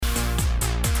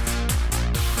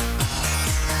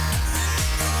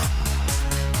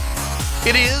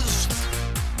It is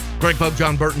Greg Pope,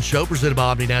 John Burton Show, presented by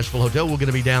Omni Nashville Hotel. We're going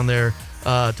to be down there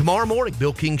tomorrow morning.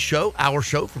 Bill King Show, our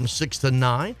show from 6 to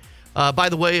 9. By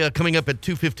the way, coming up at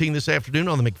 2:15 this afternoon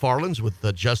on the McFarlands with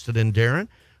Justin and Darren,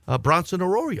 Bronson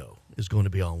Arroyo is going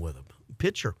to be on with him.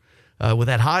 Pitcher with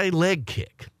that high leg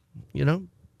kick, you know.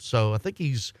 So I think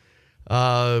he's...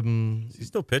 is he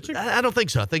still pitching? I don't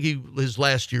think so. I think his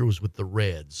last year was with the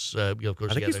Reds. Of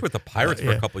course, I think he's with the Pirates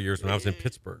for a couple of years when I was in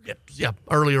Pittsburgh. Yeah,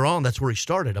 earlier on, that's where he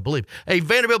started, I believe. Hey,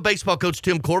 Vanderbilt baseball coach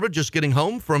Tim Corbett just getting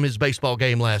home from his baseball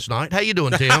game last night. How you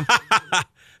doing, Tim?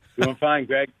 Doing fine,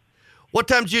 Greg. What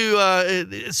time did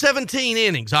you? 17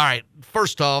 innings. All right.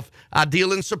 First off, I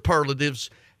deal in superlatives.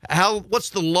 What's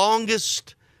the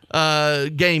longest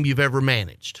game you've ever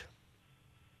managed?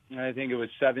 I think it was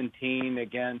 17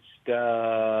 against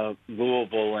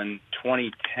Louisville in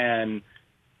 2010.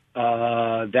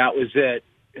 That was it,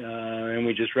 and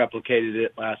we just replicated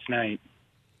it last night.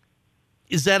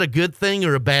 Is that a good thing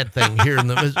or a bad thing here in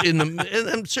the? And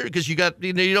I'm serious because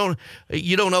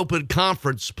you don't open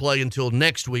conference play until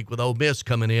next week with Ole Miss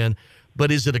coming in.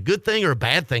 But is it a good thing or a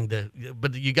bad thing?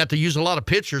 But you got to use a lot of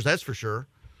pitchers, that's for sure.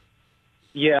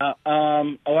 Yeah.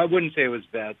 I wouldn't say it was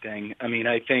a bad thing. I mean,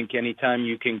 I think anytime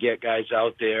you can get guys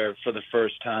out there for the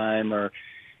first time or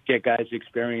get guys'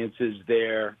 experiences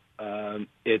there,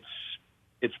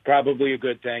 it's probably a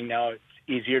good thing. Now, it's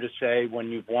easier to say when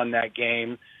you've won that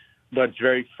game, but it's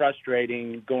very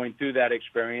frustrating going through that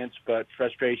experience. But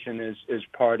frustration is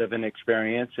part of an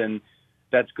experience, and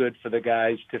that's good for the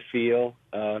guys to feel.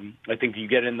 I think you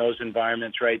get in those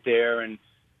environments right there, and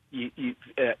you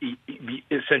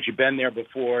since you've been there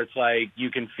before, it's like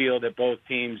you can feel that both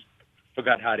teams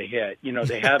forgot how to hit. You know,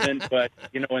 they haven't, but,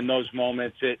 in those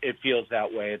moments, it feels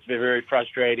that way. It's very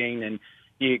frustrating, and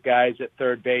you get guys at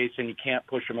third base, and you can't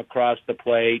push them across the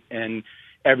plate, and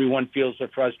everyone feels the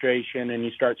frustration, and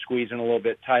you start squeezing a little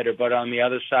bit tighter. But on the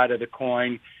other side of the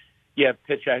coin, you have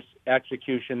pitch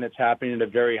execution that's happening at a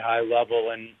very high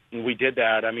level, and we did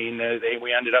that. I mean,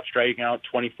 we ended up striking out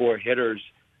 24 hitters.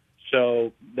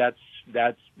 So that's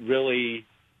really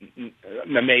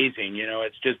amazing.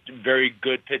 It's just very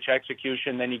good pitch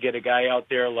execution. Then you get a guy out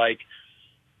there like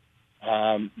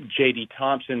J.D.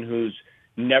 Thompson, who's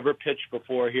never pitched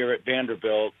before here at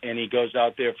Vanderbilt, and he goes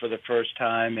out there for the first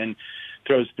time and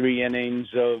throws 3 innings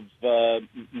of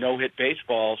no-hit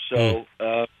baseball. So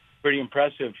pretty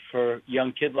impressive for a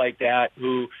young kid like that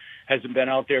who hasn't been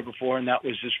out there before, and that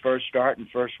was his first start and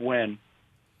first win.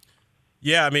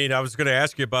 Yeah, I mean, I was going to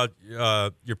ask you about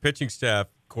your pitching staff,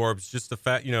 Corbs, just the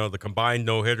fact, the combined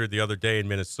no-hitter the other day in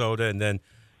Minnesota, and then,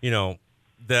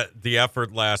 the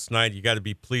effort last night. You got to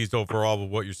be pleased overall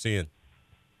with what you're seeing.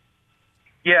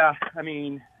 Yeah, I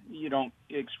mean, you don't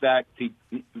expect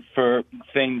for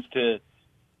things to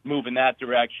move in that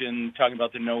direction, talking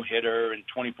about the no-hitter and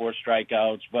 24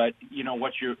 strikeouts, but,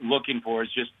 what you're looking for is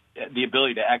just the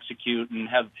ability to execute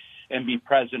and be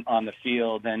present on the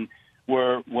field, and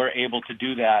we're able to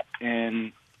do that.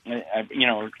 And,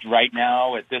 right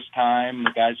now at this time, the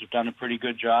guys have done a pretty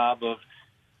good job of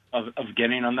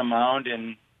getting on the mound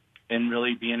and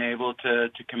really being able to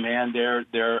command their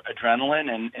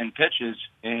adrenaline and pitches.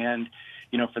 And,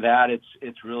 for that,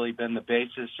 it's really been the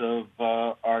basis of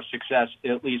our success,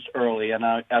 at least early. And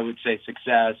I would say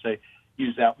success. I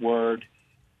use that word,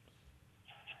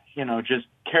 just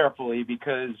carefully,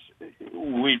 because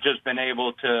we've just been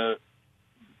able to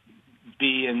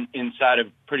be inside of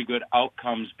pretty good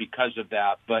outcomes because of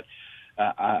that. But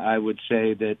I would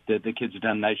say that the kids have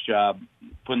done a nice job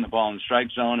putting the ball in the strike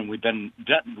zone, and we've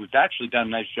actually done a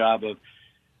nice job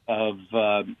of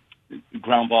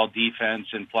ground ball defense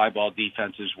and fly ball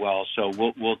defense as well. So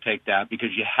we'll take that, because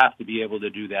you have to be able to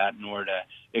do that in order to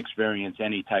experience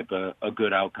any type of a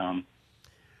good outcome.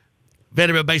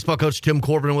 Vanderbilt baseball coach Tim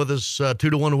Corbin with us.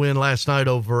 2-1 win last night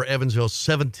over Evansville.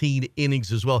 17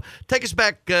 innings as well. Take us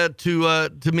back to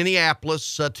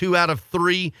Minneapolis. 2 out of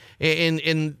 3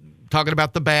 in talking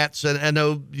about the bats. And I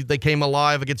know they came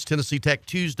alive against Tennessee Tech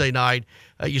Tuesday night.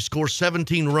 You score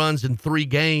 17 runs in 3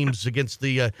 games against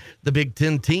the Big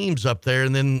Ten teams up there.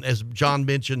 And then, as John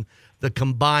mentioned, the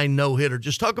combined no-hitter.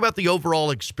 Just talk about the overall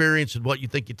experience and what you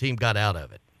think your team got out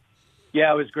of it.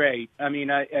 Yeah, it was great. I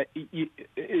mean,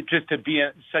 just to be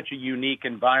in such a unique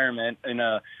environment in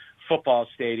a football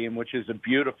stadium, which is a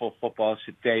beautiful football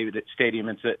stadium.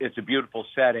 It's a beautiful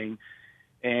setting,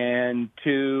 and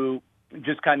to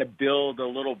just kind of build a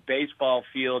little baseball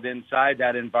field inside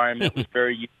that environment was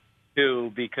very unique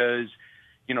too, because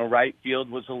right field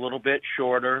was a little bit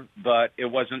shorter, but it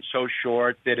wasn't so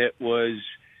short that it was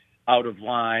out of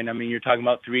line. I mean, you're talking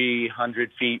about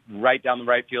 300 feet right down the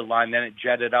right field line. Then it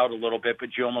jetted out a little bit, but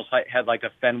you almost had like a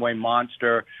Fenway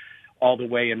monster all the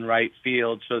way in right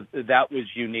field. So that was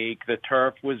unique. The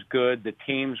turf was good. The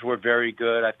teams were very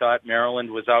good. I thought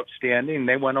Maryland was outstanding.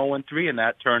 They went 0-3 in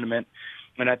that tournament.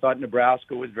 And I thought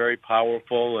Nebraska was very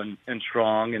powerful and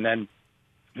strong. And then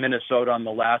Minnesota on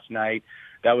the last night,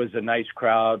 that was a nice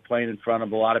crowd playing in front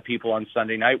of a lot of people on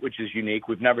Sunday night, which is unique.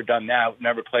 We've never done that. We've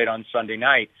never played on Sunday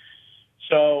night.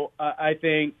 So I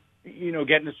think,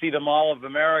 getting to see the Mall of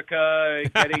America,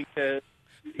 getting to,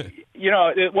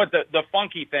 what the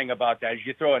funky thing about that is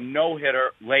you throw a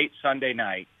no-hitter late Sunday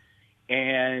night,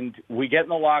 and we get in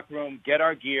the locker room, get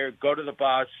our gear, go to the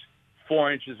bus,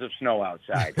 4 inches of snow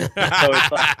outside. So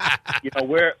it's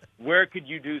like, where could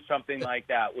you do something like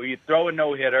that, where you throw a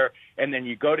no-hitter and then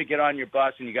you go to get on your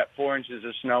bus and you got 4 inches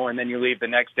of snow and then you leave the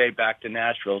next day back to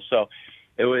Nashville. So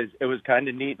it was kind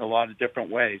of neat in a lot of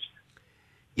different ways.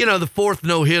 The fourth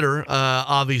no-hitter,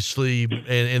 obviously,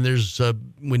 and there's,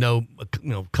 we know,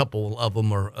 a couple of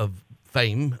them are of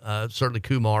fame, certainly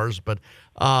Kumar's, but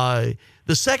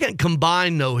the second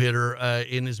combined no-hitter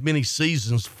in as many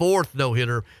seasons, fourth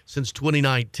no-hitter since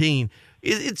 2019.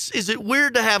 Is it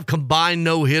weird to have combined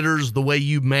no-hitters the way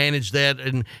you manage that,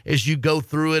 and as you go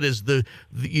through it, as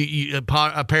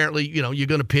apparently, you're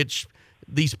going to pitch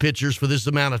these pitchers for this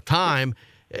amount of time,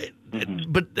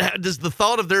 but does the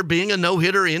thought of there being a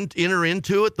no-hitter enter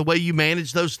into it, the way you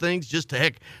manage those things? Just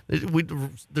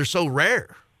they're so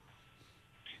rare.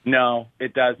 No,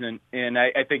 it doesn't. And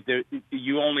I think that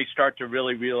you only start to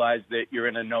really realize that you're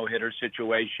in a no-hitter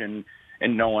situation,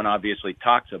 and no one obviously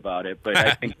talks about it. But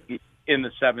I think in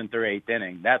the 7th or 8th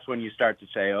inning, that's when you start to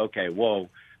say, okay, whoa,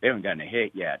 they haven't gotten a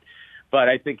hit yet. But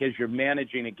I think as you're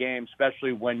managing a game,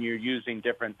 especially when you're using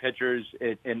different pitchers,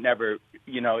 it never,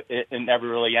 it never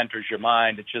really enters your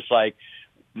mind. It's just like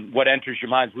what enters your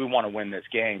mind is we want to win this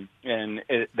game, and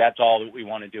that's all that we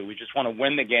want to do. We just want to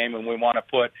win the game, and we want to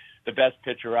put the best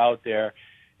pitcher out there.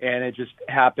 And it just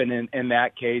happened in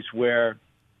that case where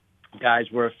guys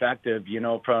were effective,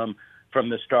 from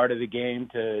the start of the game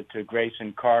to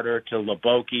Grayson Carter to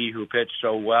Leboke, who pitched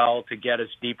so well to get us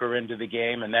deeper into the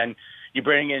game. And then you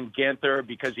bring in Ginther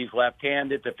because he's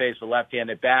left-handed to face a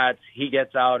left-handed bats. He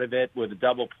gets out of it with a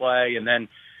double play. And then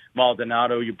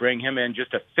Maldonado, you bring him in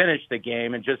just to finish the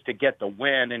game and just to get the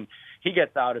win. And he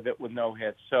gets out of it with no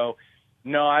hits. So,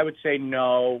 no, I would say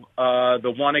no.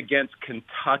 The one against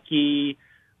Kentucky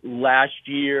last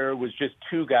year was just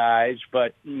 2 guys.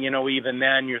 But, even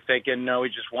then you're thinking, no, we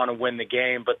just want to win the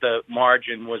game. But the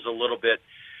margin was a little bit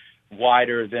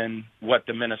wider than what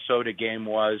the Minnesota game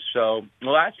was. So the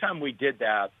last time we did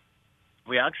that,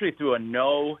 we actually threw a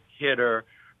no-hitter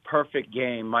perfect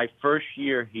game my first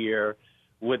year here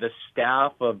with a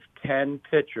staff of 10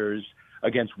 pitchers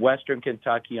against Western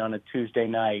Kentucky on a Tuesday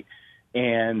night.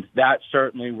 And that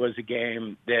certainly was a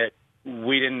game that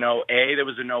we didn't know, A, there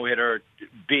was a no-hitter,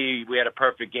 B, we had a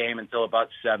perfect game until about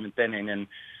 7th inning, and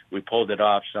we pulled it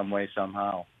off some way,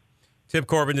 somehow. Tim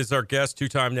Corbin is our guest,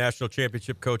 2-time national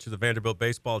championship coach of the Vanderbilt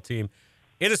baseball team.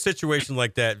 In a situation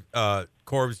like that,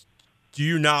 Corbs, do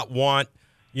you not want,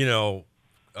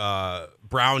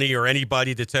 Brownie or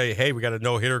anybody to tell you, hey, we got a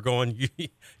no-hitter going?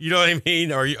 You know what I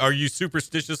mean? Are you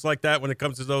superstitious like that when it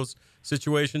comes to those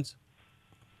situations?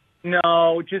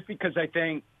 No, just because I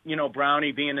think,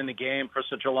 Brownie being in the game for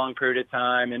such a long period of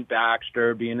time and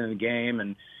Baxter being in the game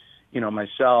and,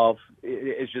 myself,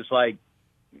 it's just like,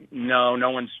 no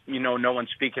one's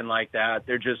speaking like that.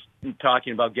 They're just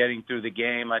talking about getting through the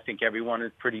game. I think everyone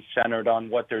is pretty centered on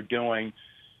what they're doing.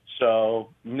 So,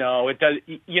 no, it does,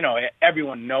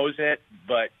 everyone knows it,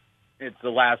 but it's the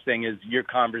last thing is your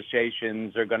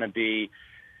conversations are going to be,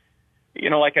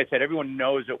 like I said, everyone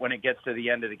knows it when it gets to the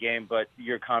end of the game, but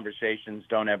your conversations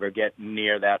don't ever get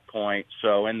near that point.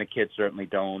 So, and the kids certainly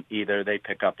don't either. They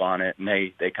pick up on it, and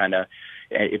they kind of,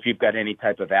 if you've got any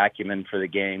type of acumen for the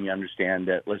game, you understand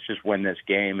that let's just win this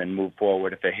game and move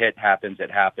forward. If a hit happens,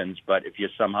 it happens. But if you're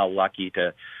somehow lucky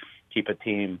to keep a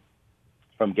team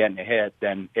from getting a hit,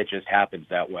 then it just happens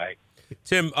that way.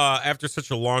 Tim, after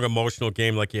such a long emotional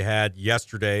game like you had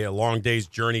yesterday, a long day's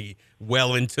journey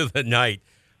well into the night,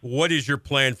 what is your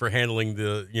plan for handling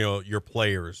your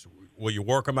players? Will you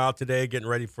work them out today, getting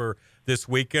ready for this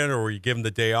weekend, or will you give them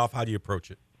the day off? How do you approach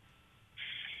it?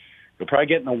 We'll probably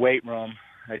get in the weight room.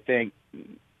 I think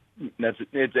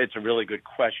it's a really good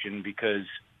question because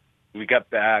we got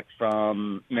back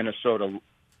from Minnesota.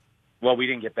 Well, we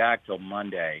didn't get back till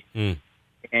Monday,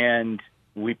 and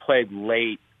we played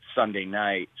late Sunday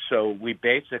night. So we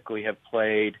basically have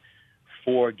played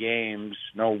 4 games.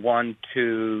 No, 1,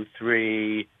 2,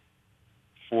 3,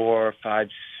 4, 5,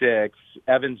 6.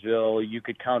 Evansville, you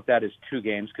could count that as 2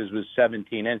 games because it was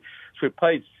 17. And so we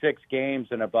played 6 games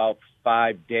in about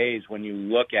 5 days when you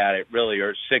look at it, really,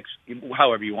 or 6,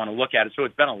 however you want to look at it. So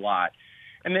it's been a lot.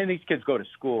 And then these kids go to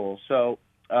school. So,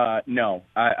 no,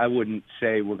 I wouldn't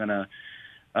say we're going to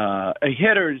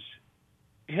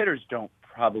hitters don't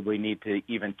probably need to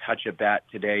even touch a bat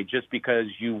today just because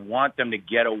you want them to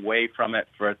get away from it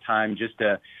for a time just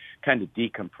to kind of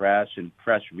decompress and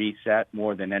press reset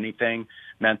more than anything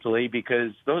mentally,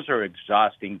 because those are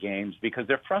exhausting games because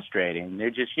they're frustrating.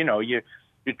 They're just, you're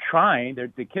trying,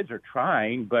 the kids are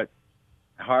trying, but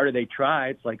the harder they try,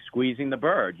 it's like squeezing the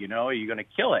bird, you're going to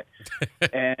kill it.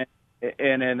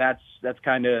 and that's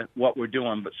kind of what we're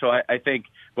doing. But so I think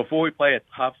before we play a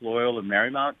tough Loyola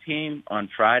Marymount team on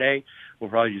Friday, we're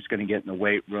probably just going to get in the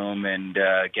weight room and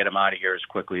get them out of here as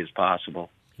quickly as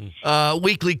possible.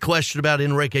 Weekly question about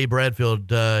Enrique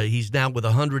Bradfield. He's now with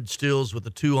 100 steals with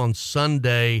the 2 on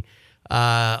Sunday.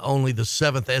 Only the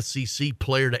 7th SEC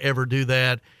player to ever do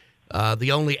that.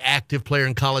 The only active player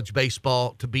in college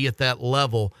baseball to be at that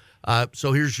level.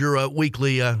 So here's your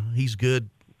weekly he's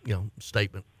good,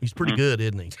 statement. He's pretty good,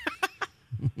 isn't he?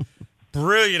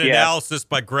 Brilliant analysis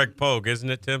by Greg Pogue,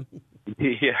 isn't it, Tim?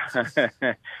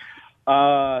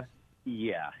 Yeah.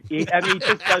 Yeah. He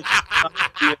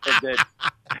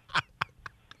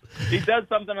does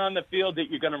something on the field that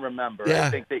you're going to remember. Yeah. I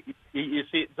think that you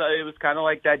see, so it was kind of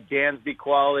like that Dansby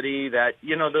quality that,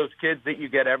 those kids that you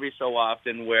get every so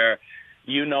often where,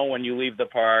 when you leave the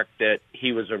park that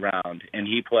he was around and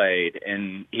he played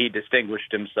and he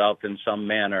distinguished himself in some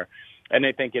manner. And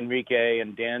I think Enrique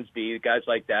and Dansby, guys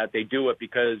like that, they do it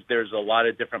because there's a lot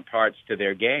of different parts to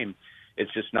their game.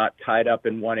 It's just not tied up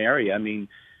in one area. I mean,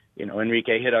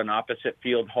 Enrique hit an opposite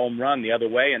field home run the other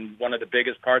way in one of the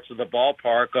biggest parts of the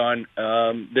ballpark on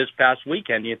this past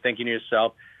weekend. You're thinking to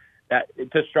yourself that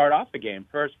to start off the game,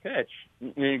 first pitch,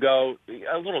 you go,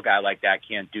 a little guy like that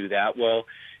can't do that. Well,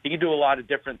 he can do a lot of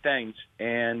different things.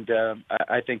 And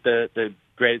I think the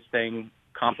greatest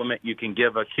compliment you can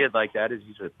give a kid like that is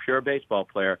he's a pure baseball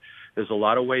player. There's a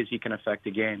lot of ways he can affect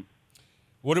the game.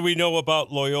 What do we know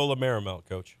about Loyola Marymount,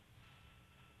 Coach?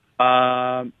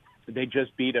 They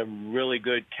just beat a really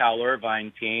good Cal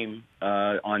Irvine team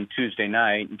on Tuesday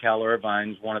night, and Cal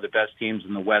Irvine's one of the best teams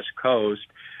in the West Coast.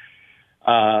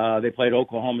 They played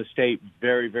Oklahoma State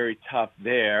very, very tough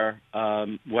there.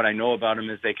 What I know about them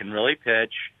is they can really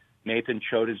pitch. Nathan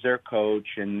Choate is their coach,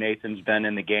 and Nathan's been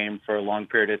in the game for a long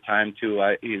period of time, too.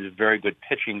 He's a very good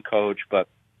pitching coach, but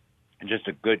just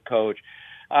a good coach.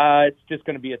 It's just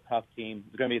going to be a tough team.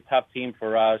 It's going to be a tough team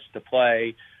for us to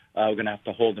play. We're going to have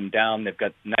to hold them down. They've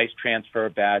got nice transfer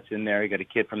bats in there. You got a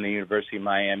kid from the University of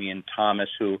Miami and Thomas,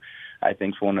 who I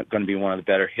think is going to be one of the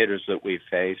better hitters that we've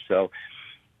faced. So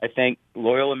I think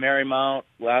Loyola Marymount,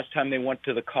 last time they went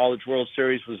to the College World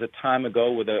Series was a time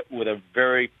ago with a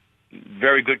very,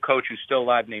 very good coach who's still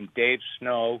alive named Dave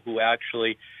Snow, who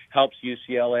actually helps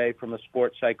UCLA from a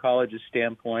sports psychologist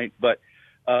standpoint. But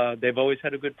they've always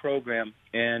had a good program,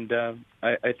 and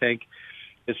I think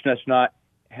it's just not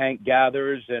Hank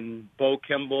Gathers and Bo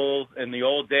Kimball in the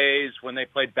old days when they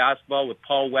played basketball with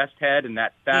Paul Westhead and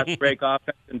that fast break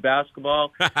offense in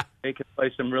basketball. They can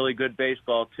play some really good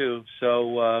baseball, too.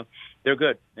 So they're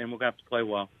good, and we're going to have to play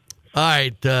well. All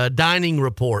right, dining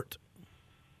report.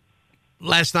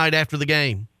 Last night after the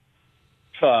game.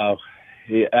 Oh,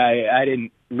 I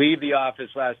didn't leave the office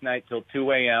last night till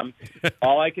 2 a.m.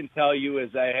 All I can tell you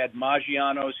is I had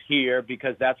Maggiano's here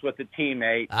because that's what the team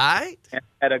ate. All right. And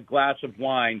had a glass of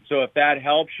wine. So if that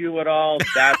helps you at all,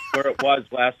 that's where it was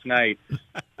last night.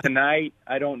 Tonight,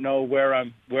 I don't know where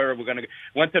we're going to go.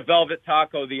 Went to Velvet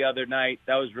Taco the other night.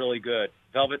 That was really good.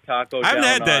 Velvet Taco. I haven't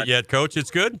had that yet, Coach.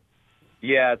 It's good?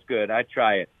 Yeah, it's good. I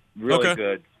try it. Really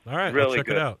good. All right, really check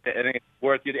good. it out. And it's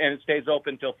worth it. And it stays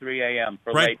open till 3 a.m.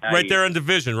 for right, late night. right there in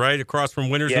Division, right across from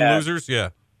Winners and Losers. Yeah.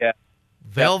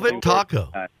 Velvet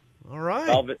Taco. All right.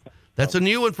 Velvet. That's a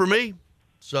new one for me.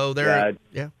 So they're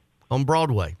on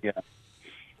Broadway. Yeah.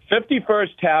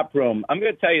 51st Tap Room. I'm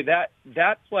going to tell you that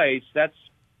place. That's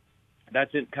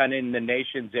kind of in the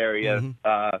Nations area.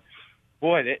 Mm-hmm.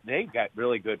 Boy, they got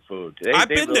really good food. I've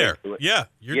they been really there. do it. Yeah.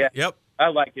 Yep. I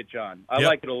like it, John. I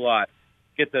like it a lot.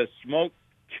 Get the smoked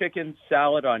chicken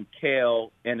salad on kale,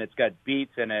 and it's got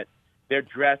beets in it. Their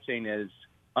dressing is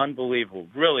unbelievable.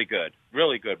 Really good.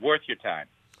 Really good. Worth your time.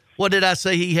 What did I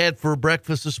say he had for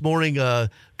breakfast this morning?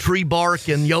 Tree bark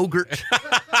and yogurt.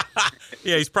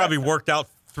 Yeah, he's probably worked out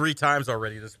 3 times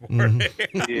already this morning.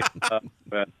 Yeah,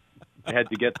 had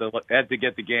to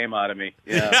get the game out of me.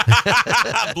 Yeah,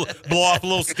 Blow off a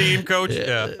little steam, Coach.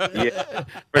 yeah,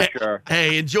 for sure.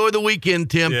 Hey, enjoy the weekend,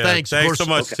 Tim. Yeah, Thanks. Thanks of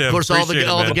course, so much, Tim. Of course, Appreciate it,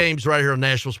 all the man. games right here on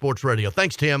National Sports Radio.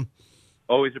 Thanks, Tim.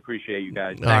 Always appreciate you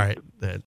guys. All right.